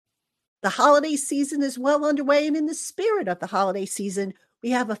The holiday season is well underway, and in the spirit of the holiday season, we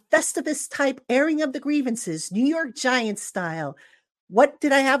have a Festivus type airing of the grievances, New York Giants style. What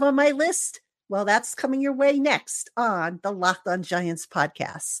did I have on my list? Well, that's coming your way next on the Locked On Giants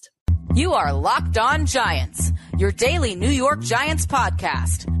podcast. You are Locked On Giants, your daily New York Giants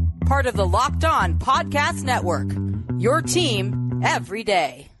podcast, part of the Locked On Podcast Network, your team every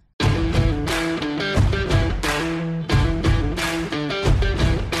day.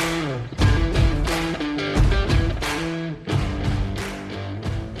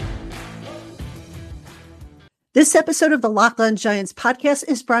 This episode of the Locked On Giants podcast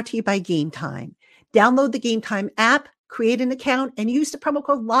is brought to you by Game Time. Download the Game Time app, create an account, and use the promo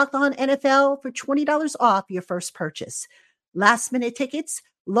code Locked On NFL for $20 off your first purchase. Last minute tickets,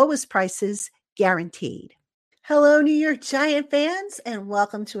 lowest prices guaranteed. Hello, New York Giant fans, and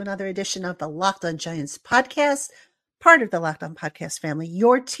welcome to another edition of the Locked On Giants podcast, part of the Locked On Podcast family,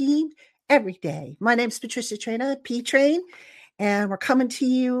 your team every day. My name is Patricia Traina, P-Train. And we're coming to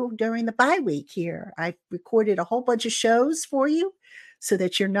you during the bye week here. I've recorded a whole bunch of shows for you so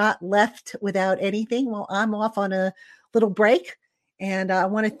that you're not left without anything. Well, I'm off on a little break. And I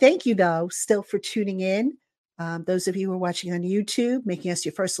want to thank you, though, still for tuning in. Those of you who are watching on YouTube, making us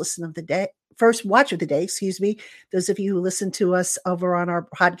your first watch of the day, Those of you who listen to us over on our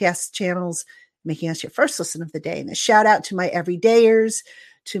podcast channels, making us your first listen of the day. And a shout out to my everydayers,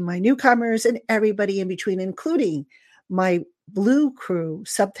 to my newcomers, and everybody in between, including my Blue Crew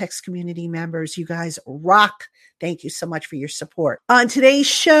subtext community members. You guys rock. Thank you so much for your support. On today's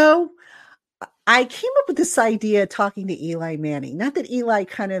show, I came up with this idea talking to Eli Manning. Not that Eli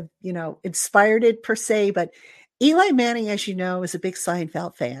kind of, inspired it per se, but Eli Manning, as you know, is a big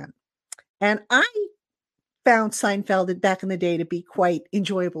Seinfeld fan. And I found Seinfeld back in the day to be quite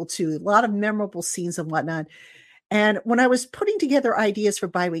enjoyable too. A lot of memorable scenes and whatnot. And when I was putting together ideas for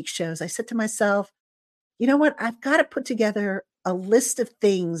bi-week shows, I said to myself, you know what? I've got to put together a list of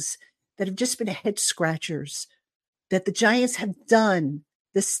things that have just been head scratchers that the Giants have done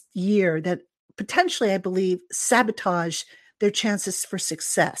this year that potentially, I believe, sabotage their chances for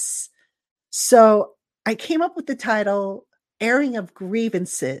success. So I came up with the title, Airing of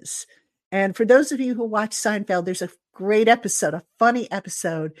Grievances. And for those of you who watch Seinfeld, there's a great episode, a funny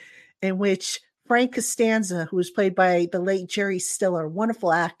episode in which Frank Costanza, who was played by the late Jerry Stiller,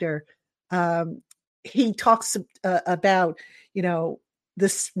 wonderful actor, he talks about,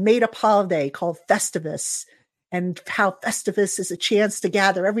 this made-up holiday called Festivus, and how Festivus is a chance to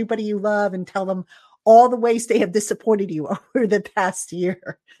gather everybody you love and tell them all the ways they have disappointed you over the past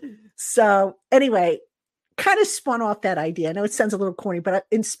year. So anyway, kind of spun off that idea. I know it sounds a little corny, but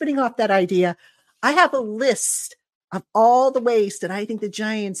in spinning off that idea, I have a list of all the ways that I think the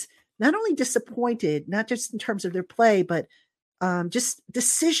Giants not only disappointed, not just in terms of their play, but just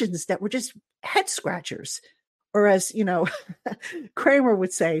decisions that were just head scratchers, or as Kramer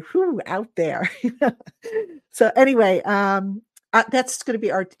would say, who out there. So anyway, that's going to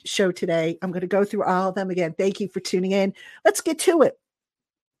be our show today. I'm going to go through all of them again. Thank you for tuning in. Let's get to it.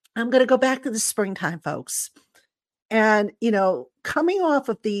 I'm going to go back to the springtime, folks. And, coming off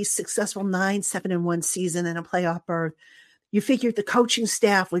of the successful 9-7-1 season and a playoff berth, you figured the coaching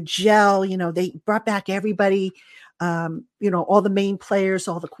staff would gel. They brought back everybody. All the main players,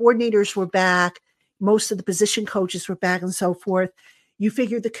 all the coordinators were back. Most of the position coaches were back and so forth. You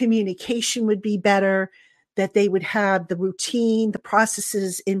figured the communication would be better, that they would have the routine, the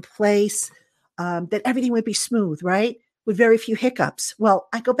processes in place, that everything would be smooth, right? With very few hiccups. Well,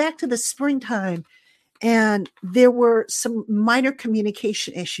 I go back to the springtime and there were some minor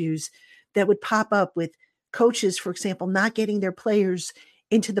communication issues that would pop up with coaches, for example, not getting their players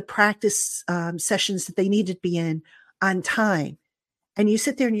into the practice sessions that they needed to be in on time. And you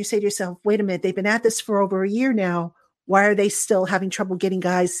sit there and you say to yourself, wait a minute, they've been at this for over a year now. Why are they still having trouble getting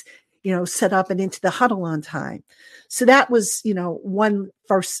guys, set up and into the huddle on time? So that was, one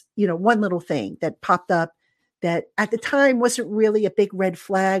little thing that popped up that at the time wasn't really a big red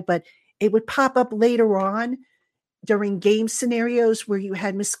flag, but it would pop up later on during game scenarios where you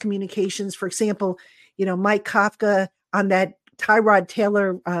had miscommunications. For example, Mike Kafka on that Tyrod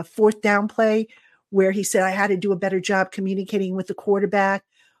Taylor fourth down play where he said, I had to do a better job communicating with the quarterback,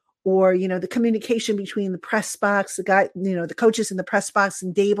 or, the communication between the press box, the guy, the coaches in the press box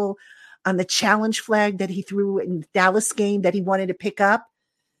and Dable on the challenge flag that he threw in the Dallas game that he wanted to pick up.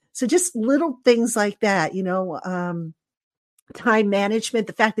 So just little things like that, time management,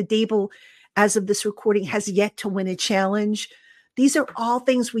 the fact that Dable, as of this recording, has yet to win a challenge. These are all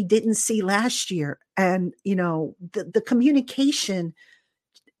things we didn't see last year. And, the communication,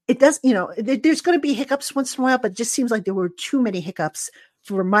 it does, there's going to be hiccups once in a while, but it just seems like there were too many hiccups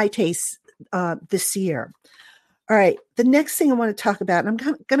for my taste this year. All right. The next thing I want to talk about, and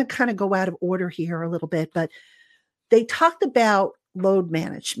I'm going to kind of go out of order here a little bit, but they talked about load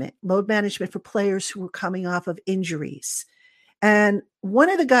management for players who were coming off of injuries. And one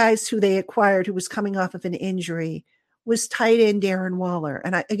of the guys who they acquired who was coming off of an injury was tight end Darren Waller.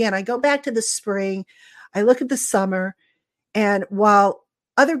 And I go back to the spring, I look at the summer, and while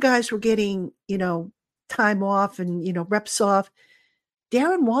other guys were getting, time off and, reps off,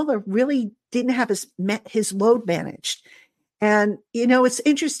 Darren Waller really didn't have his load managed. And, it's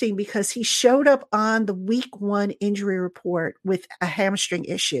interesting because he showed up on the week 1 injury report with a hamstring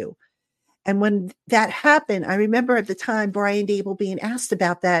issue. And when that happened, I remember at the time Brian Dable being asked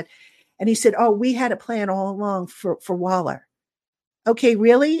about that. And he said, we had a plan all along for Waller. Okay,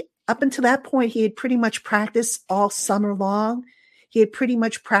 really? Up until that point, he had pretty much practiced all summer long. He had pretty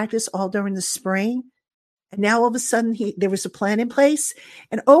much practiced all during the spring. And now all of a sudden there was a plan in place.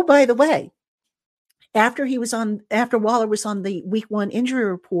 And by the way, after Waller was on the week 1 injury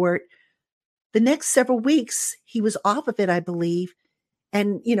report, the next several weeks he was off of it, I believe.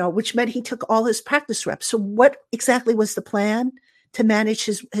 And, which meant he took all his practice reps. So what exactly was the plan to manage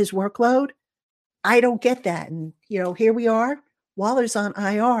his workload? I don't get that. And, here we are. Waller's on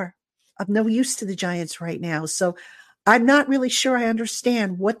IR, of no use to the Giants right now. So I'm not really sure I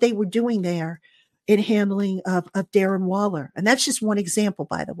understand what they were doing there in handling of Darren Waller. And that's just one example,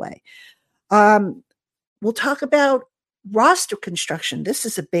 by the way. We'll talk about roster construction. This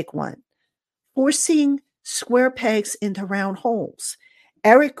is a big one. Forcing square pegs into round holes.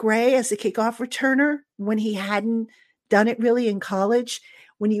 Eric Gray as a kickoff returner when he hadn't done it really in college,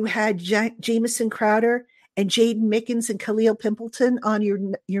 when you had Jamison Crowder and Jaden Mickens and Khalil Pimpleton on your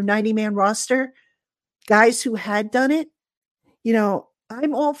 90-man roster, guys who had done it,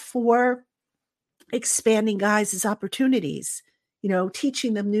 I'm all for expanding guys' opportunities,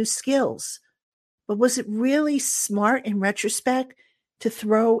 teaching them new skills. But was it really smart in retrospect to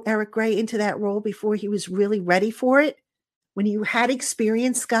throw Eric Gray into that role before he was really ready for it? When you had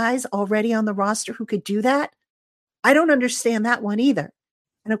experienced guys already on the roster who could do that? I don't understand that one either.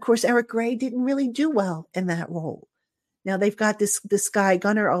 And of course, Eric Gray didn't really do well in that role. Now they've got this guy,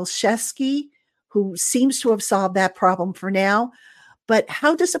 Gunnar Olszewski, who seems to have solved that problem for now. But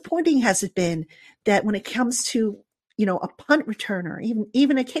how disappointing has it been that when it comes to, a punt returner,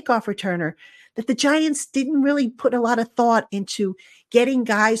 even a kickoff returner, that the Giants didn't really put a lot of thought into getting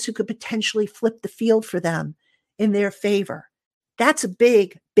guys who could potentially flip the field for them in their favor? That's a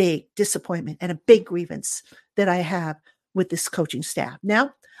big, big disappointment and a big grievance that I have with this coaching staff.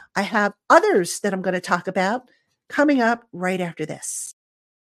 Now, I have others that I'm going to talk about coming up right after this.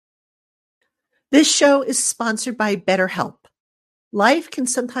 This show is sponsored by BetterHelp. Life can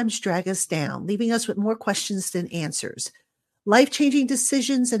sometimes drag us down, leaving us with more questions than answers. Life-changing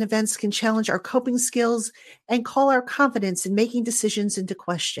decisions and events can challenge our coping skills and call our confidence in making decisions into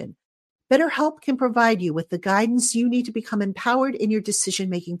question. BetterHelp can provide you with the guidance you need to become empowered in your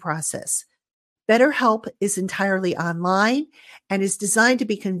decision-making process. BetterHelp is entirely online and is designed to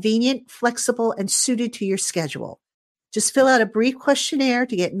be convenient, flexible, and suited to your schedule. Just fill out a brief questionnaire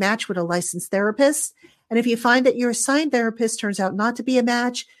to get matched with a licensed therapist. And if you find that your assigned therapist turns out not to be a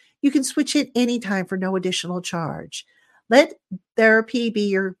match, you can switch it anytime for no additional charge. Let therapy be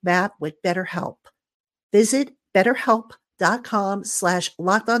your map with BetterHelp. Visit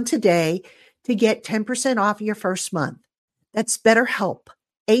BetterHelp.com/lockedon today to get 10% off your first month. That's BetterHelp,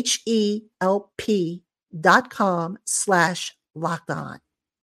 HELP.com/lockedon.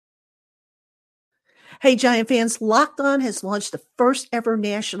 Hey, Giant fans, Locked On has launched the first ever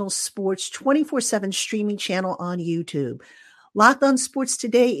national sports 24/7 streaming channel on YouTube. Locked On Sports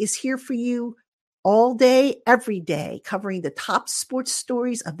Today is here for you all day, every day, covering the top sports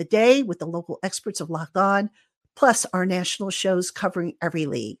stories of the day with the local experts of Locked On, plus our national shows covering every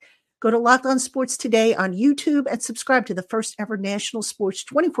league. Go to Locked On Sports Today on YouTube and subscribe to the first ever national sports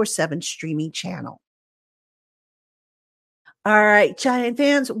 24/7 streaming channel. All right, Giant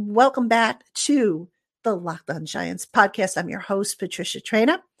fans, welcome back to the Locked On Giants podcast. I'm your host, Patricia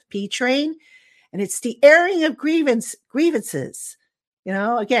Traina, P-Train, and it's the airing of grievances.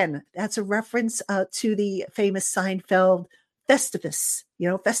 Again, that's a reference to the famous Seinfeld Festivus,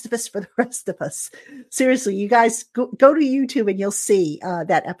 Festivus for the rest of us. Seriously, you guys go to YouTube and you'll see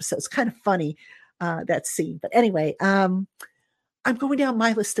that episode. It's kind of funny, that scene. But anyway, I'm going down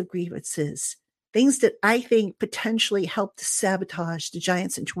my list of grievances. Things that I think potentially helped to sabotage the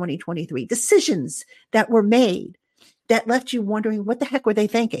Giants in 2023. Decisions that were made that left you wondering, what the heck were they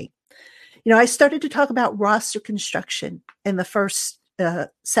thinking? I started to talk about roster construction in the first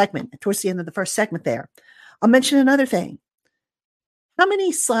segment, towards the end of the first segment there. I'll mention another thing. How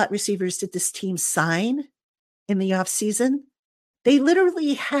many slot receivers did this team sign in the offseason? They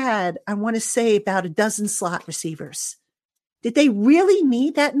literally had, I want to say, about a dozen slot receivers. Did they really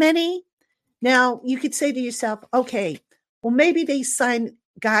need that many? Now, you could say to yourself, okay, well, maybe they signed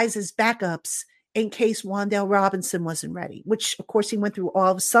guys as backups in case Wan'Dale Robinson wasn't ready, which, of course, he went through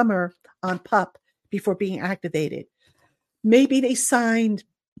all of summer on PUP before being activated. Maybe they signed,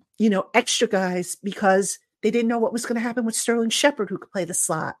 extra guys because they didn't know what was going to happen with Sterling Shepard, who could play the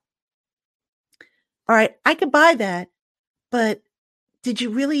slot. All right, I could buy that, but did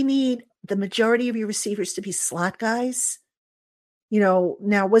you really need the majority of your receivers to be slot guys?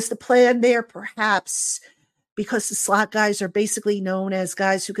 Now was the plan there perhaps because the slot guys are basically known as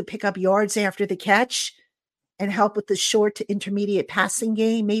guys who could pick up yards after the catch and help with the short to intermediate passing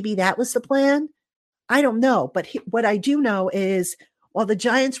game? Maybe that was the plan. I don't know. But what I do know is while the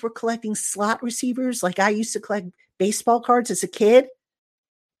Giants were collecting slot receivers, like I used to collect baseball cards as a kid,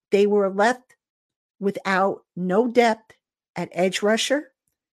 they were left without no depth at edge rusher,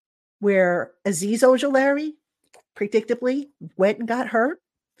 where Azeez Ojulari predictably went and got hurt.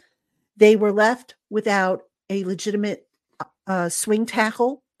 They were left without a legitimate swing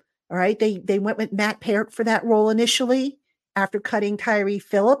tackle. All right. They went with Matt Parrott for that role initially after cutting Tyree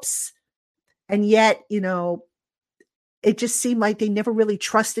Phillips. And yet, it just seemed like they never really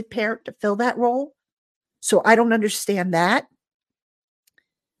trusted Parrott to fill that role. So I don't understand that.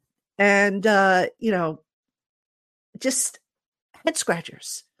 And, just head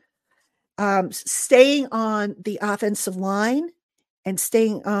scratchers. Staying on the offensive line and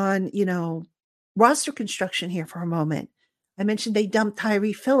staying on, roster construction here for a moment. I mentioned they dumped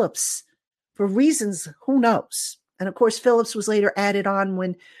Tyree Phillips for reasons, who knows? And of course, Phillips was later added on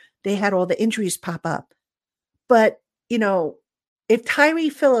when they had all the injuries pop up. But, if Tyree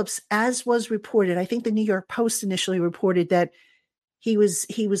Phillips, as was reported, I think the New York Post initially reported that he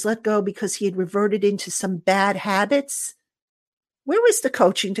was let go because he had reverted into some bad habits. Where was the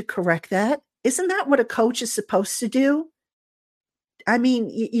coaching to correct that? Isn't that what a coach is supposed to do? I mean,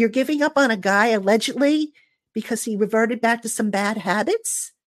 you're giving up on a guy allegedly because he reverted back to some bad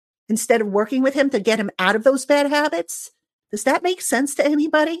habits instead of working with him to get him out of those bad habits. Does that make sense to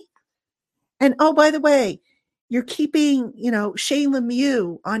anybody? And oh, by the way, you're keeping, Shane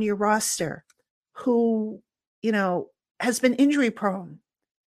Lemieux on your roster who, has been injury prone.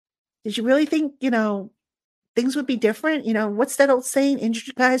 Did you really think, things would be different? What's that old saying?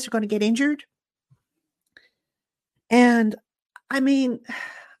 Injured guys are going to get injured. And I mean,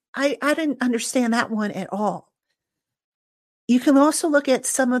 I didn't understand that one at all. You can also look at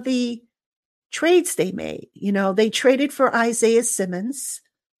some of the trades they made. They traded for Isaiah Simmons,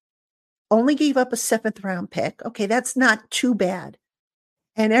 only gave up a 7th round pick. Okay, that's not too bad.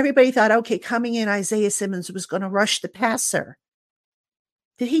 And everybody thought, okay, coming in, Isaiah Simmons was going to rush the passer.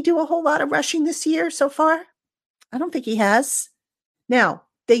 Did he do a whole lot of rushing this year so far? I don't think he has. Now,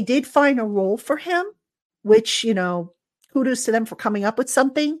 they did find a role for him, which, kudos to them for coming up with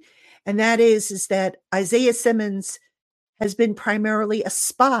something. And that is that Isaiah Simmons has been primarily a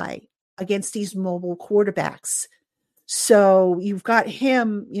spy against these mobile quarterbacks. So you've got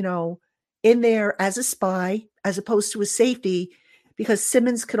him, in there as a spy, as opposed to a safety, because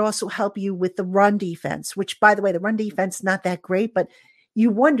Simmons could also help you with the run defense, which, by the way, the run defense, not that great, but you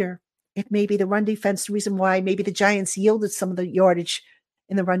wonder if maybe the run defense, the reason why maybe the Giants yielded some of the yardage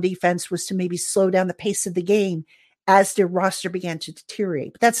in the run defense was to maybe slow down the pace of the game as their roster began to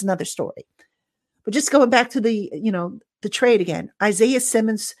deteriorate. But that's another story. But just going back to the trade again, Isaiah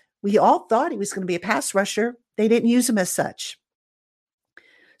Simmons, we all thought he was going to be a pass rusher. They didn't use him as such.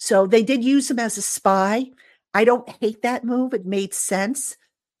 So they did use him as a spy. I don't hate that move. It made sense.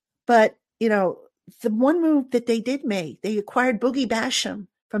 But, the one move that they did make, they acquired Boogie Basham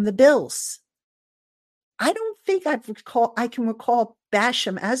from the Bills. I don't think I can recall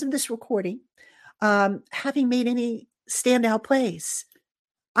Basham, as of this recording, having made any standout plays.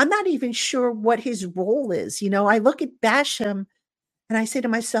 I'm not even sure what his role is. I look at Basham and I say to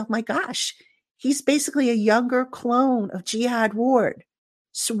myself, my gosh, he's basically a younger clone of Jihad Ward.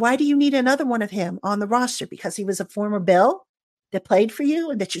 So why do you need another one of him on the roster? Because he was a former Bill that played for you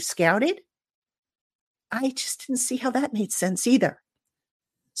and that you scouted? I just didn't see how that made sense either.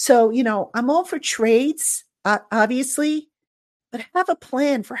 So, I'm all for trades, obviously, but have a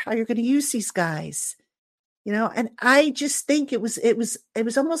plan for how you're going to use these guys. And I just think it was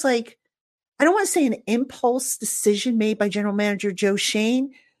almost like, I don't want to say an impulse decision made by General Manager Joe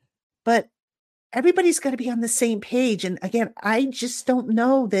Shane, but everybody's got to be on the same page. And again, I just don't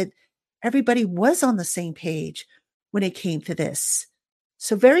know that everybody was on the same page when it came to this.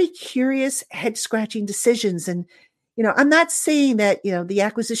 So very curious, head scratching decisions. And, I'm not saying that, the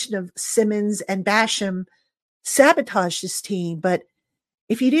acquisition of Simmons and Basham sabotaged this team, but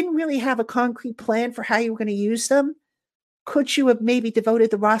if you didn't really have a concrete plan for how you were going to use them, could you have maybe devoted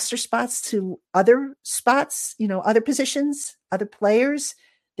the roster spots to other spots, other positions, other players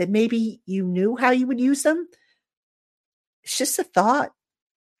that maybe you knew how you would use them? It's just a thought.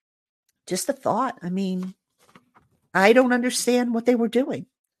 Just a thought. I mean, I don't understand what they were doing.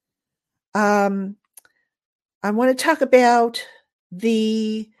 I want to talk about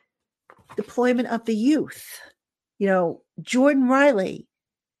the deployment of the youth. Jordan Riley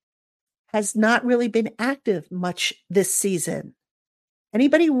has not really been active much this season.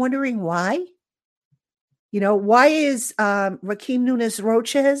 Anybody wondering why? Why is Raheem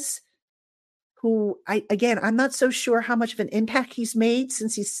Nunez-Roches, who I'm not so sure how much of an impact he's made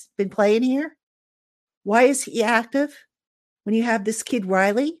since he's been playing here. Why is he active when you have this kid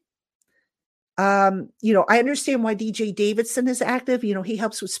Riley? I understand why DJ Davidson is active. He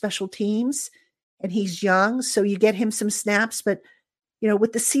helps with special teams and he's young, so you get him some snaps. But,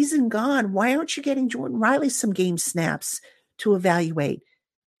 with the season gone, why aren't you getting Jordan Riley some game snaps to evaluate?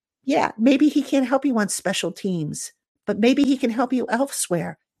 Yeah, maybe he can't help you on special teams, but maybe he can help you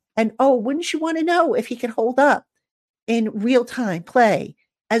elsewhere. And wouldn't you want to know if he can hold up in real-time play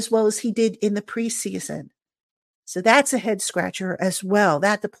as well as he did in the preseason? So that's a head scratcher as well,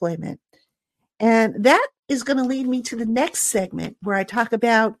 that deployment. And that is going to lead me to the next segment where I talk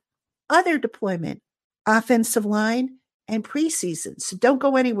about other deployment, offensive line, and preseason. So don't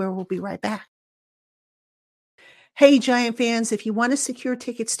go anywhere. We'll be right back. Hey, Giant fans, if you want to secure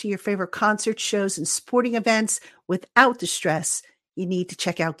tickets to your favorite concerts, shows, and sporting events without the stress, you need to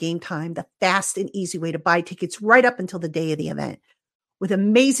check out Game Time, the fast and easy way to buy tickets right up until the day of the event. With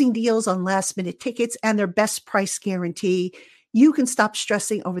amazing deals on last-minute tickets and their best price guarantee, you can stop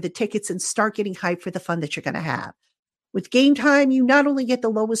stressing over the tickets and start getting hyped for the fun that you're going to have. With Game Time, you not only get the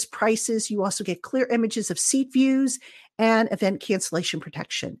lowest prices, you also get clear images of seat views and event cancellation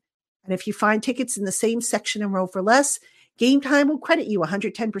protection. And if you find tickets in the same section and row for less, Game Time will credit you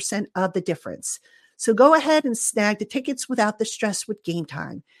 110% of the difference. So go ahead and snag the tickets without the stress with Game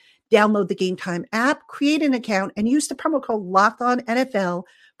Time. Download the Game Time app, create an account, and use the promo code LOCKEDONNFL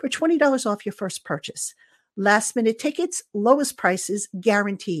for $20 off your first purchase. Last minute tickets, lowest prices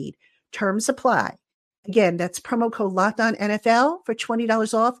guaranteed. Terms apply. Again, that's promo code LOCKEDONNFL for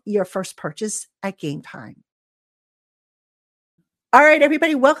 $20 off your first purchase at Game Time. All right,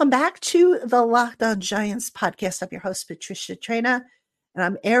 everybody, welcome back to the Locked On Giants podcast. I'm your host, Patricia Traina, and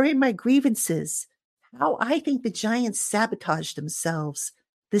I'm airing my grievances, how I think the Giants sabotaged themselves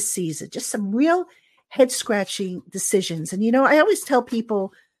this season. Just some real head-scratching decisions. And, I always tell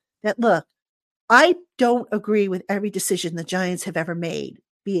people that, look, I don't agree with every decision the Giants have ever made,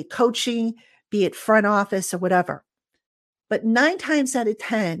 be it coaching, be it front office or whatever. But 9 times out of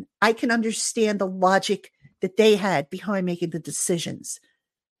 10, I can understand the logic that they had behind making the decisions.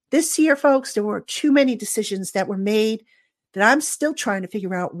 This year, folks, there were too many decisions that were made that I'm still trying to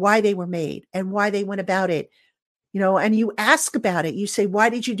figure out why they were made and why they went about it. And you ask about it. You say, why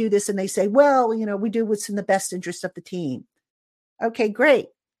did you do this? And they say, well, we do what's in the best interest of the team. Okay, great.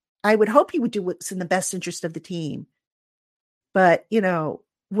 I would hope you would do what's in the best interest of the team. But,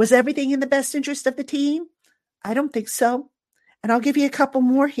 was everything in the best interest of the team? I don't think so. And I'll give you a couple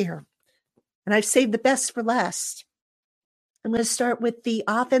more here. And I've saved the best for last. I'm going to start with the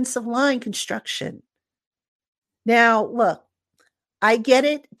offensive line construction. Now, look, I get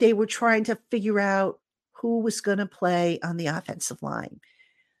it. They were trying to figure out who was going to play on the offensive line.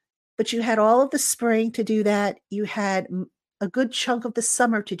 But you had all of the spring to do that. You had a good chunk of the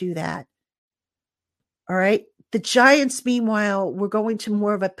summer to do that. All right. The Giants, meanwhile, were going to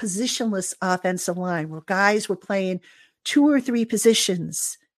more of a positionless offensive line where guys were playing 2 or 3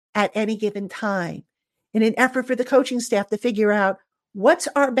 positions at any given time in an effort for the coaching staff to figure out what's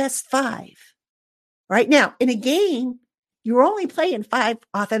our best 5. Right now, in a game, you're only playing 5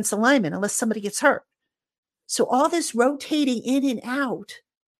 offensive linemen unless somebody gets hurt. So all this rotating in and out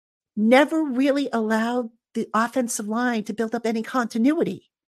never really allowed the offensive line to build up any continuity.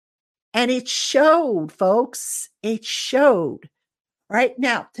 And it showed, folks. It showed. Right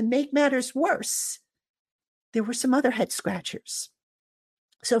now, to make matters worse, there were some other head scratchers.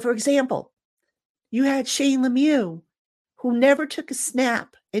 So, for example, you had Shane Lemieux, who never took a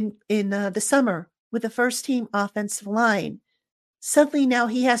snap in the summer with the first team offensive line. Suddenly now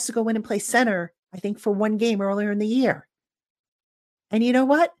he has to go in and play center, I think, for 1 game earlier in the year. And you know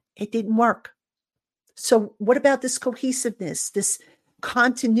what? It didn't work. So what about this cohesiveness, this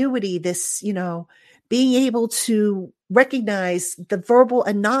continuity, this, being able to recognize the verbal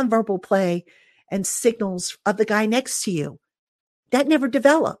and nonverbal play and signals of the guy next to you. That never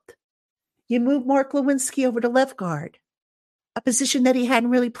developed. You move Mark Lewinsky over to left guard, a position that he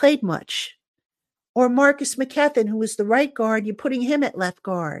hadn't really played much. Or Marcus McKethan, who was the right guard, you're putting him at left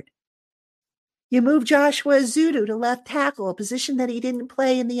guard. You move Joshua Azudu to left tackle, a position that he didn't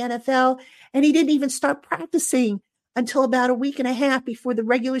play in the NFL, and he didn't even start practicing until about a week and a half before the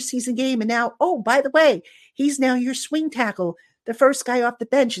regular season game. And now, oh, by the way, he's now your swing tackle, the first guy off the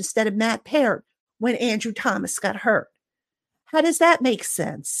bench instead of Matt Parrott when Andrew Thomas got hurt. How does that make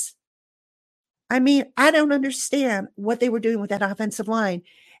sense? I mean, I don't understand what they were doing with that offensive line.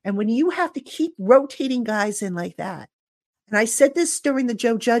 And when you have to keep rotating guys in like that, and I said this during the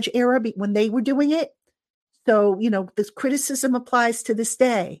Joe Judge era when they were doing it. So, this criticism applies to this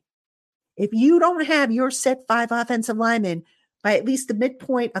day. If you don't have your set 5 offensive linemen by at least the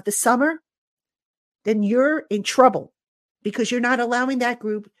midpoint of the summer, then you're in trouble because you're not allowing that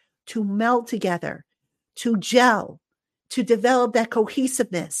group to meld together, to gel, to develop that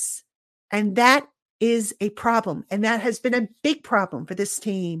cohesiveness. And that is a problem. And that has been a big problem for this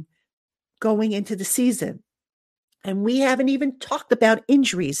team going into the season. And we haven't even talked about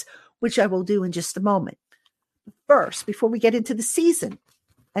injuries, which I will do in just a moment. First, before we get into the season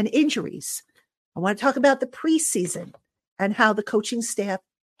and injuries, I want to talk about the preseason and how the coaching staff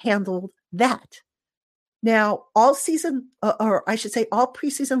handled that. Now, all season, or I should say all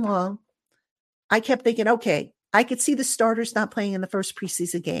preseason long, I kept thinking, okay, I could see the starters not playing in the first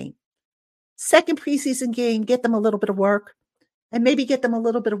preseason game. Second preseason game, get them a little bit of work, and maybe get them a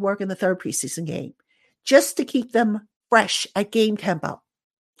little bit of work in the third preseason game, just to keep them fresh at game tempo.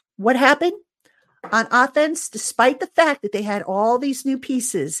 What happened? On offense, despite the fact that they had all these new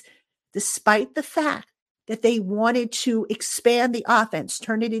pieces, despite the fact that they wanted to expand the offense,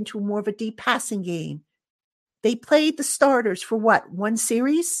 turn it into more of a deep passing game, they played the starters for what? One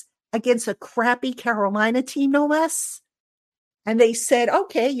series against a crappy Carolina team, no less. And they said,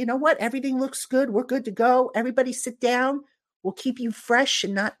 okay, you know what? Everything looks good. We're good to go. Everybody sit down. We'll keep you fresh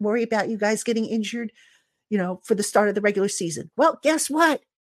and not worry about you guys getting injured, for the start of the regular season. Well, guess what?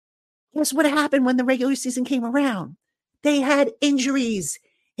 Guess what happened when the regular season came around? They had injuries.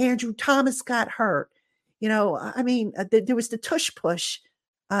 Andrew Thomas got hurt. There was the tush push.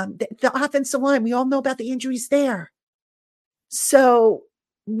 The offensive line, we all know about the injuries there. So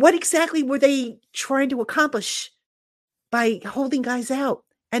what exactly were they trying to accomplish by holding guys out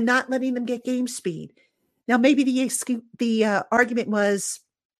and not letting them get game speed? Now, maybe the argument was,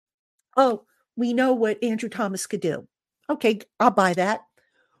 oh, we know what Andrew Thomas could do. Okay, I'll buy that.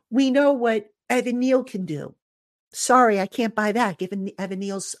 We know what Evan Neal can do. Sorry, I can't buy that given Evan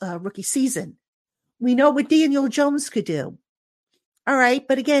Neal's rookie season. We know what Daniel Jones could do. All right,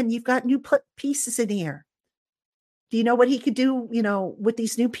 but again, you've got new pieces in here. Do you know what he could do, with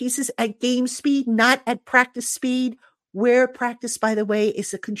these new pieces at game speed, not at practice speed, where practice, by the way,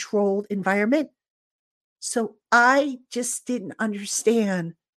 is a controlled environment? So I just didn't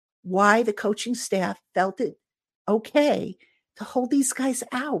understand why the coaching staff felt it okay to hold these guys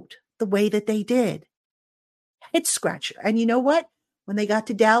out the way that they did. Head scratcher. And you know what? When they got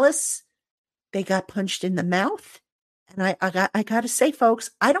to Dallas, they got punched in the mouth. And I got to say, folks,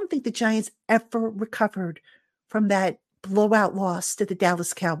 I don't think the Giants ever recovered from that blowout loss to the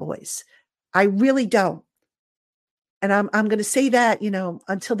Dallas Cowboys. I really don't. And I'm going to say that,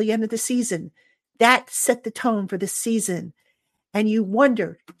 until the end of the season. That set the tone for this season. And you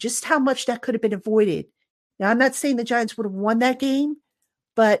wonder just how much that could have been avoided. Now, I'm not saying the Giants would have won that game,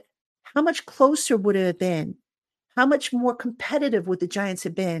 but how much closer would it have been? How much more competitive would the Giants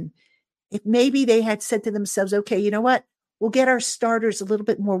have been if maybe they had said to themselves, okay, you know what? We'll get our starters a little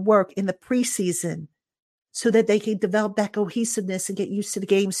bit more work in the preseason so that they can develop that cohesiveness and get used to the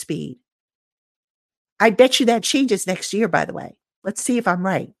game speed. I bet you that changes next year, by the way. Let's see if I'm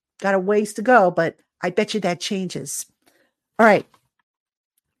right. Got a ways to go, but I bet you that changes. All right.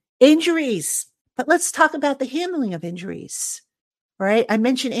 Injuries. But let's talk about the handling of injuries. All right. I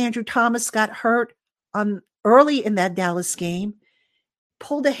mentioned Andrew Thomas got hurt early in that Dallas game,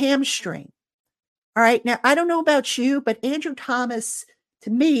 pulled a hamstring. All right. Now, I don't know about you, but Andrew Thomas, to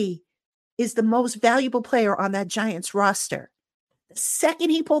me, is the most valuable player on that Giants roster. The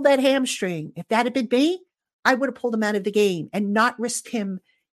second he pulled that hamstring, if that had been me, I would have pulled him out of the game and not risked him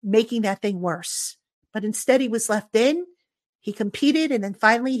making that thing worse. But instead, he was left in. He competed, and then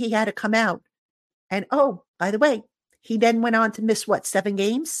finally he had to come out. And oh, by the way, he then went on to miss 7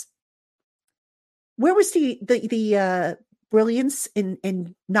 games? Where was the brilliance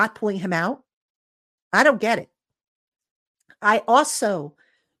in not pulling him out? I don't get it. I also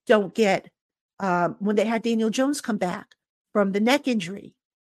don't get when they had Daniel Jones come back from the neck injury.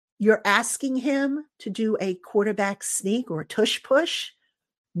 You're asking him to do a quarterback sneak or a tush push,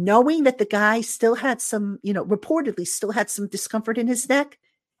 knowing that the guy still had some, reportedly still had some discomfort in his neck,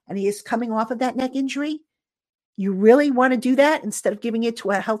 and he is coming off of that neck injury. You really want to do that instead of giving it to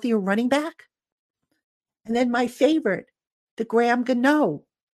a healthier running back? And then my favorite, the Graham Gano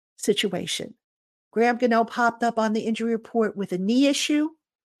situation. Graham Gano popped up on the injury report with a knee issue.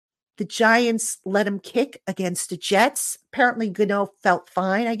 The Giants let him kick against the Jets. Apparently, Gano felt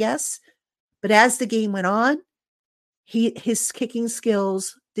fine, I guess. But as the game went on, his kicking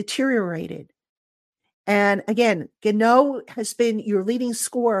skills deteriorated. And again, Gano has been your leading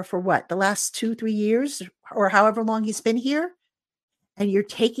scorer for what, the last 2-3 years or however long he's been here. And you're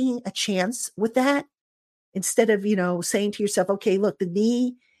taking a chance with that instead of, saying to yourself, okay, look, the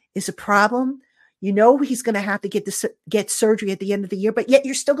knee is a problem. He's going to have to get surgery at the end of the year, but yet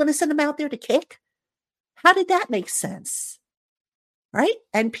you're still going to send him out there to kick? How did that make sense? Right?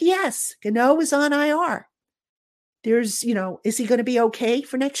 And P.S., Gano is on IR. There's, is he going to be okay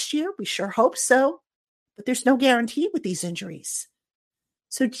for next year? We sure hope so. But there's no guarantee with these injuries.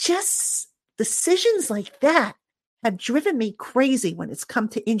 So just decisions like that have driven me crazy when it's come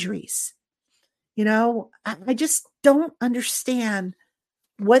to injuries. I just don't understand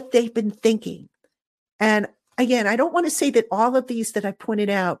what they've been thinking. And again, I don't want to say that all of these that I pointed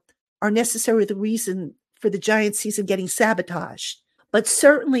out are necessarily the reason for the Giants season getting sabotaged. But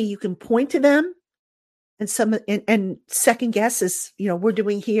certainly you can point to them and second guess, as we're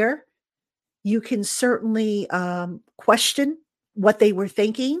doing here. You can certainly question what they were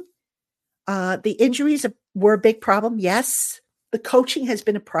thinking. The injuries were a big problem. Yes. The coaching has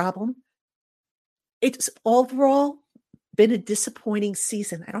been a problem. It's overall been a disappointing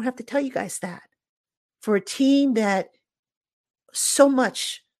season. I don't have to tell you guys that. For a team that so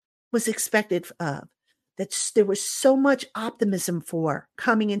much was expected of, that there was so much optimism for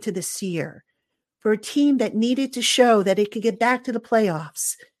coming into this year, for a team that needed to show that it could get back to the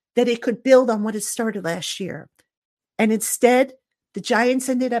playoffs, that it could build on what it started last year. And instead, the Giants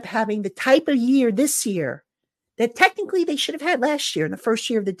ended up having the type of year this year that technically they should have had last year in the first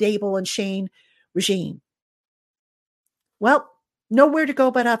year of the Dable and Shane regime. Well, nowhere to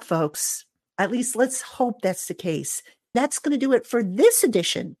go but up, folks. At least let's hope that's the case. That's going to do it for this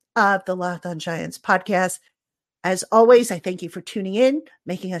edition of the Locked On Giants podcast. As always, I thank you for tuning in,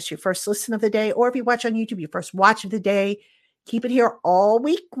 making us your first listen of the day, or if you watch on YouTube, your first watch of the day. Keep it here all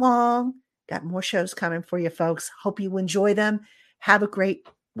week long. Got more shows coming for you, folks. Hope you enjoy them. Have a great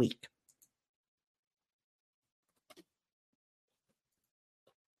week.